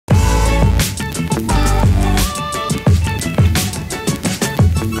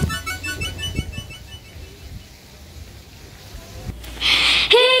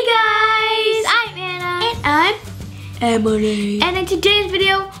family. And in today's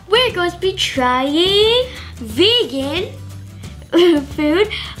video, we're going to be trying vegan food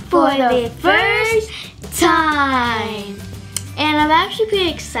for the first time. And I'm actually pretty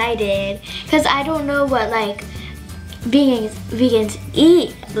excited because I don't know what like vegans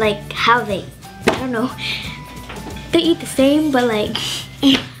eat, like how they, I don't know. They eat the same, but like,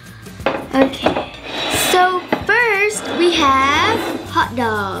 okay. So first we have hot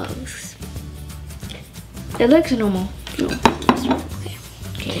dogs. It looks normal. No.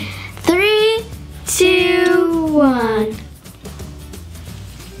 Okay. 3, 2, 1.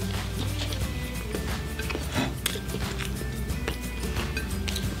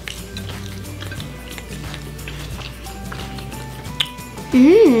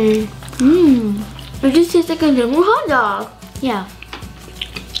 It just tastes like a normal hot dog. Yeah.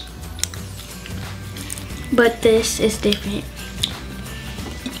 But this is different.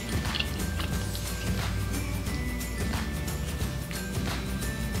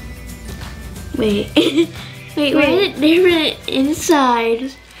 Wait. Wait, why is it different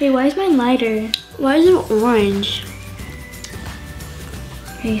inside? Wait, why is mine lighter? Why is it orange?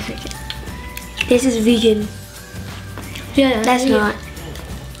 Wait a second. This is vegan. Yeah, that's not.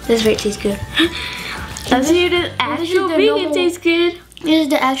 This right tastes good. Let's see if the actual vegan tastes good. This is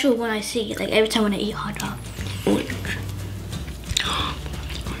the actual one I see, like every time when I eat hot dog. Orange. I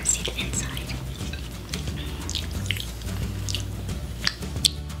want to see the inside.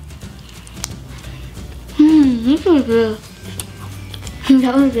 This one's good.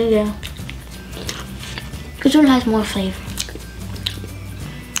 That one's good, yeah. This one has more flavor.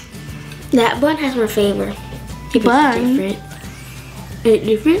 That bun has more flavor. It's different. It's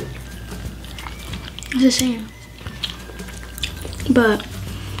different? It's the same. But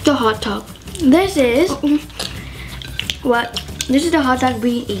the hot dog. This is what? This is the hot dog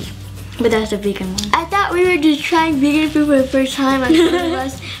we eat. But that's the vegan one. I thought we were just trying vegan food for the first time like some of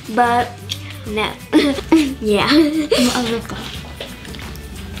us, but no. Yeah.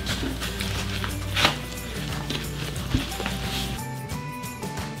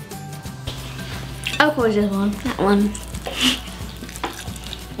 Of course this one. That one.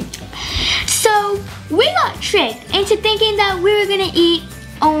 So we got tricked into thinking that we were gonna eat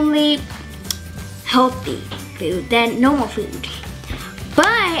only healthy food than normal food.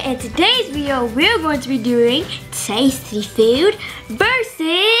 But in today's video, we're going to be doing tasty food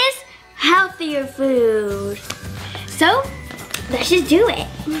versus healthier food. So let's just do it.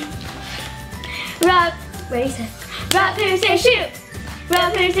 Rock, paper, scissors, shoot.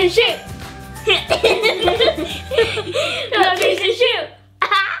 Rock, paper, scissors, shoot. Rock, paper, scissors, shoot.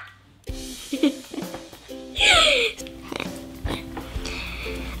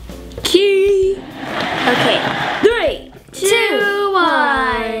 Key. Okay. 3, 2,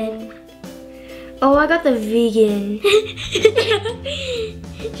 1. Oh, I got the vegan.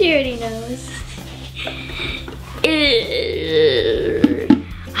 She already knows.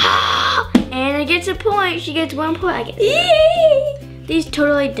 And I get a point. She gets 1 point. I get. These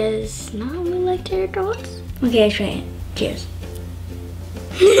totally does not look like tater tots. Okay, I try it. Cheers.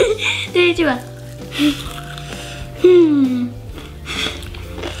 3, 2, 1.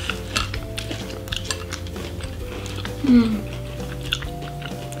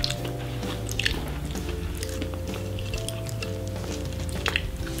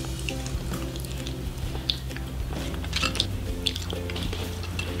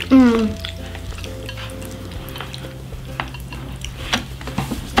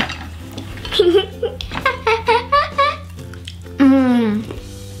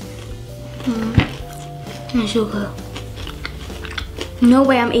 That's so good. No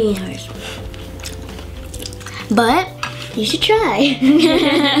way I'm eating hers. But you should try.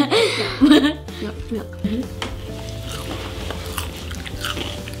 No.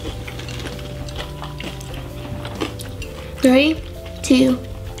 3, 2,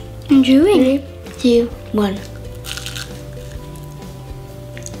 I'm chewing. 3, 2, 1.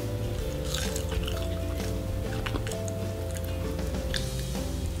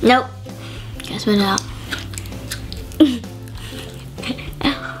 Nope. Gotta spit it out.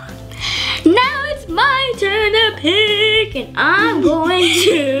 Now it's my turn to pick, and I'm going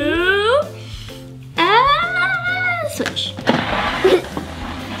to switch.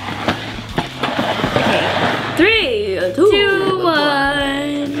 Okay. 3, 2,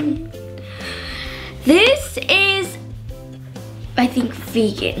 1. This is, I think,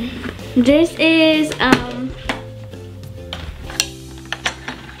 vegan. This is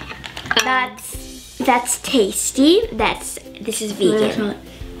that's tasty. This is vegan.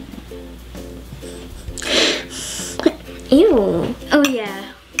 Ew. Oh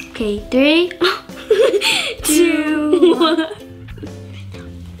yeah. Okay, 3, 2,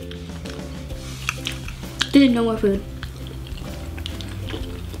 There's no more food.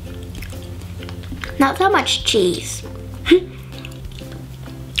 Not so much cheese.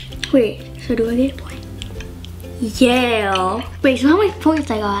 Wait, so do I get a point? Yeah. Wait, so how many points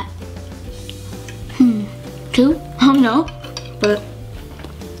I got? 2? I don't know. But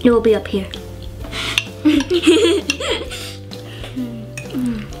it will be up here.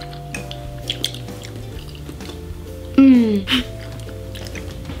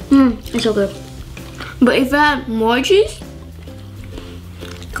 It's so good. But if I have more cheese,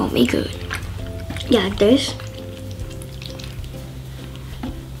 it's gonna be good. Yeah, like this.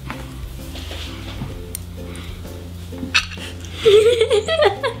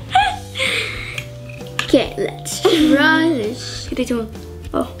 Okay, let's try this. Get this one.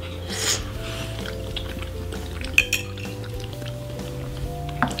 Oh.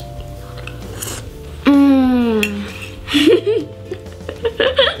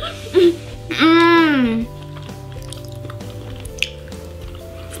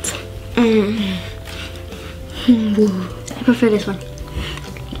 I prefer this one.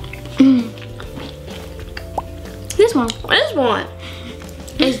 This one. This one.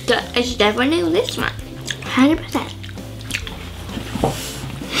 It's definitely this one. 100%.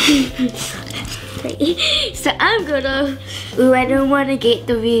 So I'm gonna. Ooh, I don't want to get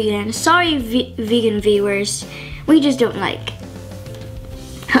the vegan. Sorry, vegan viewers. We just don't like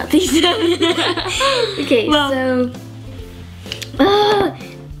healthy stuff. Okay, well, so.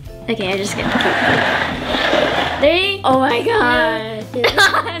 Okay, I just get the cake. 3. Oh my god.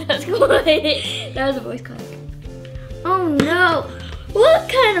 That's good. That was a voice crack. Oh no. What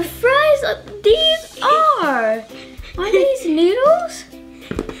kind of fries these are? Are these noodles?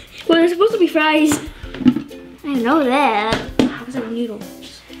 Well, they're supposed to be fries. I know that. How's it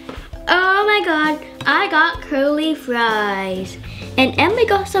noodles? Oh my god. I got curly fries. And Emily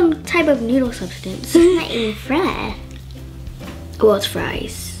got some type of noodle substance. It's not even fries. Well, it's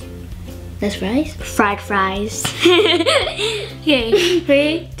fries. That's fries? Fried fries. Okay,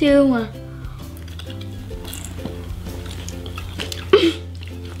 3, 2, 1.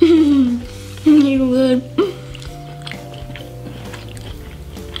 You're good.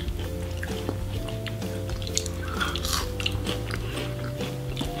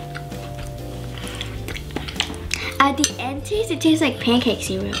 At the end taste, it tastes like pancake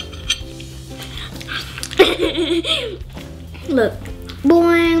syrup. Look.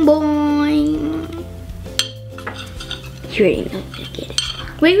 Boing, boing. You already know to get it.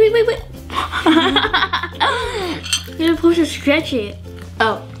 Wait. You're supposed to stretch it.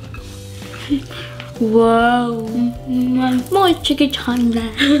 Oh. Whoa. More chicken time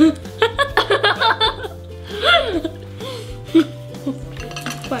there.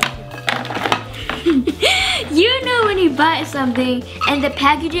 You know when you buy something and the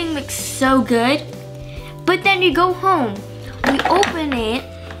packaging looks so good, but then you go home, you open it,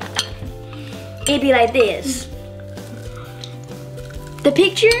 it'd be like this. The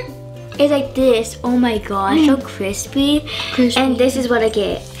picture is like this. Oh my gosh, so crispy. And this is what I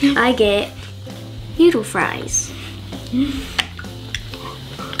get. I get noodle fries. Moving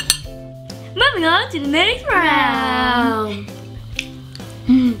on to the next round.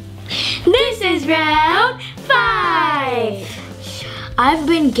 This is round 5. I've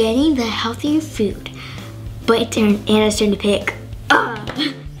been getting the healthier food, but Anna's turn to pick.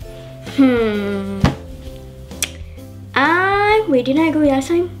 Wait, didn't I go last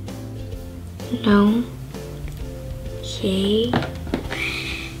time? No. Okay.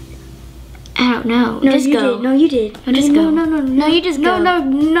 I don't know. No, just go. No, you did. No, just go. No, you just go.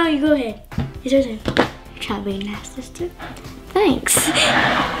 No, you go ahead. It's your turn. Try to be a nice sister. Thanks.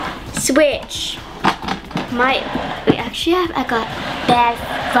 Switch. Wait, actually, I got bad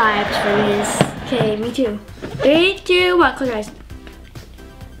vibes for this. Okay, me too. 3, 2, 1, close your eyes.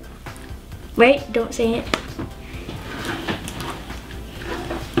 Wait, don't say it.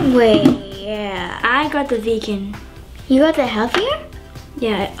 Wait, yeah, I got the vegan. You got the healthier?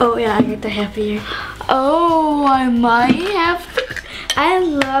 Yeah, oh yeah, I got the healthier. Oh, I might have. I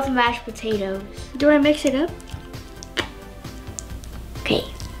love mashed potatoes. Do I mix it up? Okay.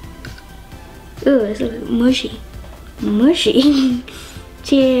 Ooh, this looks mushy. Mushy.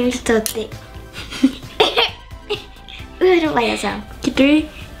 Cheers to thick. Ooh, I don't like that sound. 3,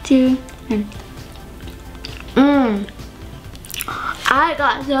 2, 1. I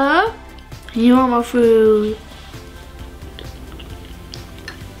got the normal food.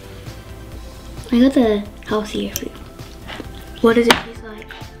 I got the healthier food. What does it taste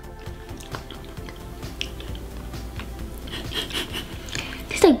like?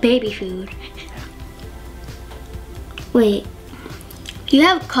 It's like baby food. Wait. You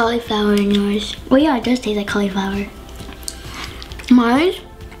have cauliflower in yours. Well, yeah, it does taste like cauliflower. Mine?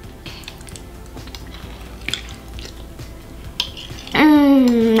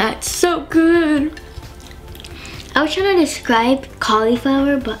 That's so good. I was trying to describe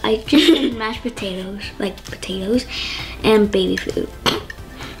cauliflower, but I just said mashed potatoes, like potatoes, and baby food.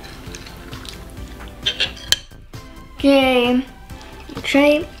 Okay,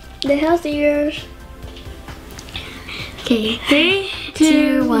 try the healthier. Okay, 3,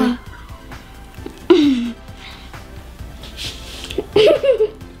 2, 1.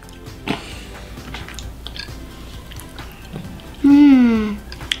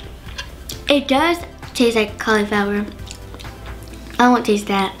 It does taste like cauliflower. I won't taste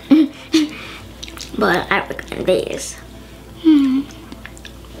that. But I recommend this.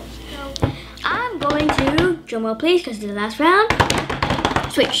 I'm going to, drum roll please, because it's the last round.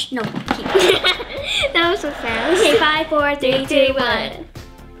 Switch. No, keep. That was so fast. Okay, 5, 4, 3, 2, 1.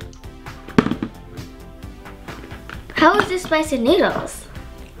 How is this spicy noodles?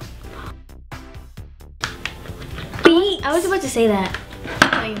 Beets. I was about to say that.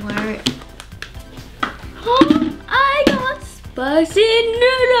 No, you weren't. I got spicy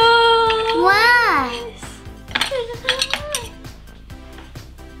noodles. Why?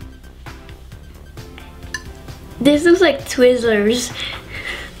 This looks like Twizzlers.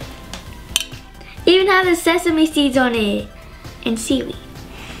 Even have the sesame seeds on it and seaweed.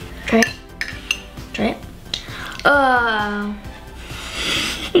 Try it. Try it.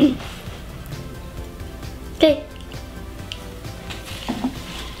 Okay.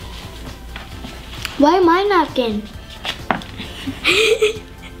 Why my napkin?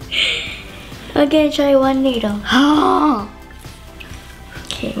 Okay, try one needle.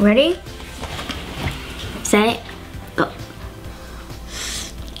 Okay, ready? Set. Go.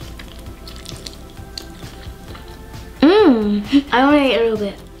 I only ate a little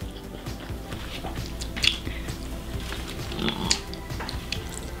bit.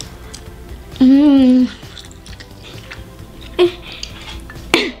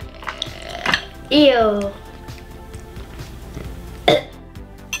 Ew.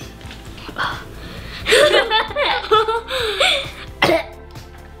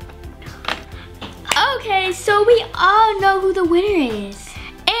 Okay, so we all know who the winner is.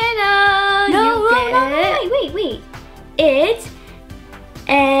 Anna! No, wait. It's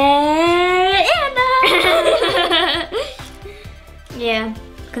Anna! Yeah,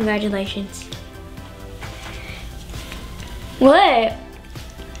 congratulations. What?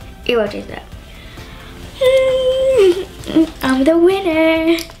 You won't taste that. I'm the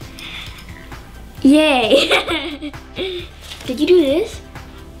winner. Yay. Did you do this?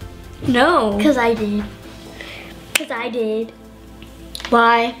 No. Because I did.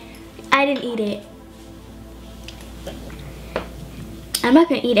 Why? I didn't eat it. I'm not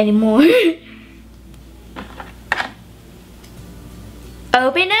going to eat anymore.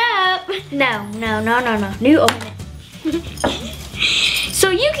 Open up. No. You open it. So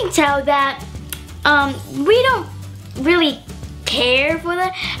you can tell that we don't really care for the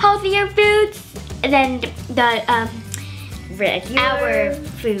healthier foods than the our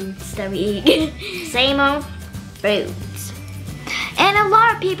foods that we eat. Same old foods. And a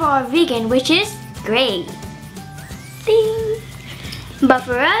lot of people are vegan, which is great. Ding. But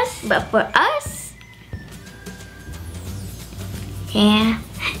for us, yeah.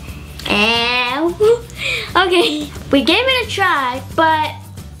 Okay, we gave it a try, but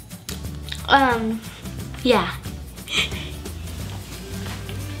yeah.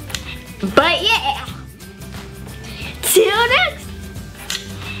 But yeah. Till next.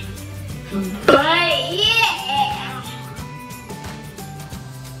 But yeah.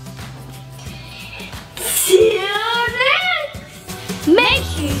 Till next. Make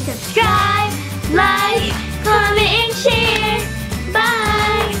sure you subscribe, like, comment, and share.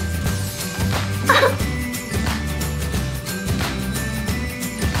 Bye.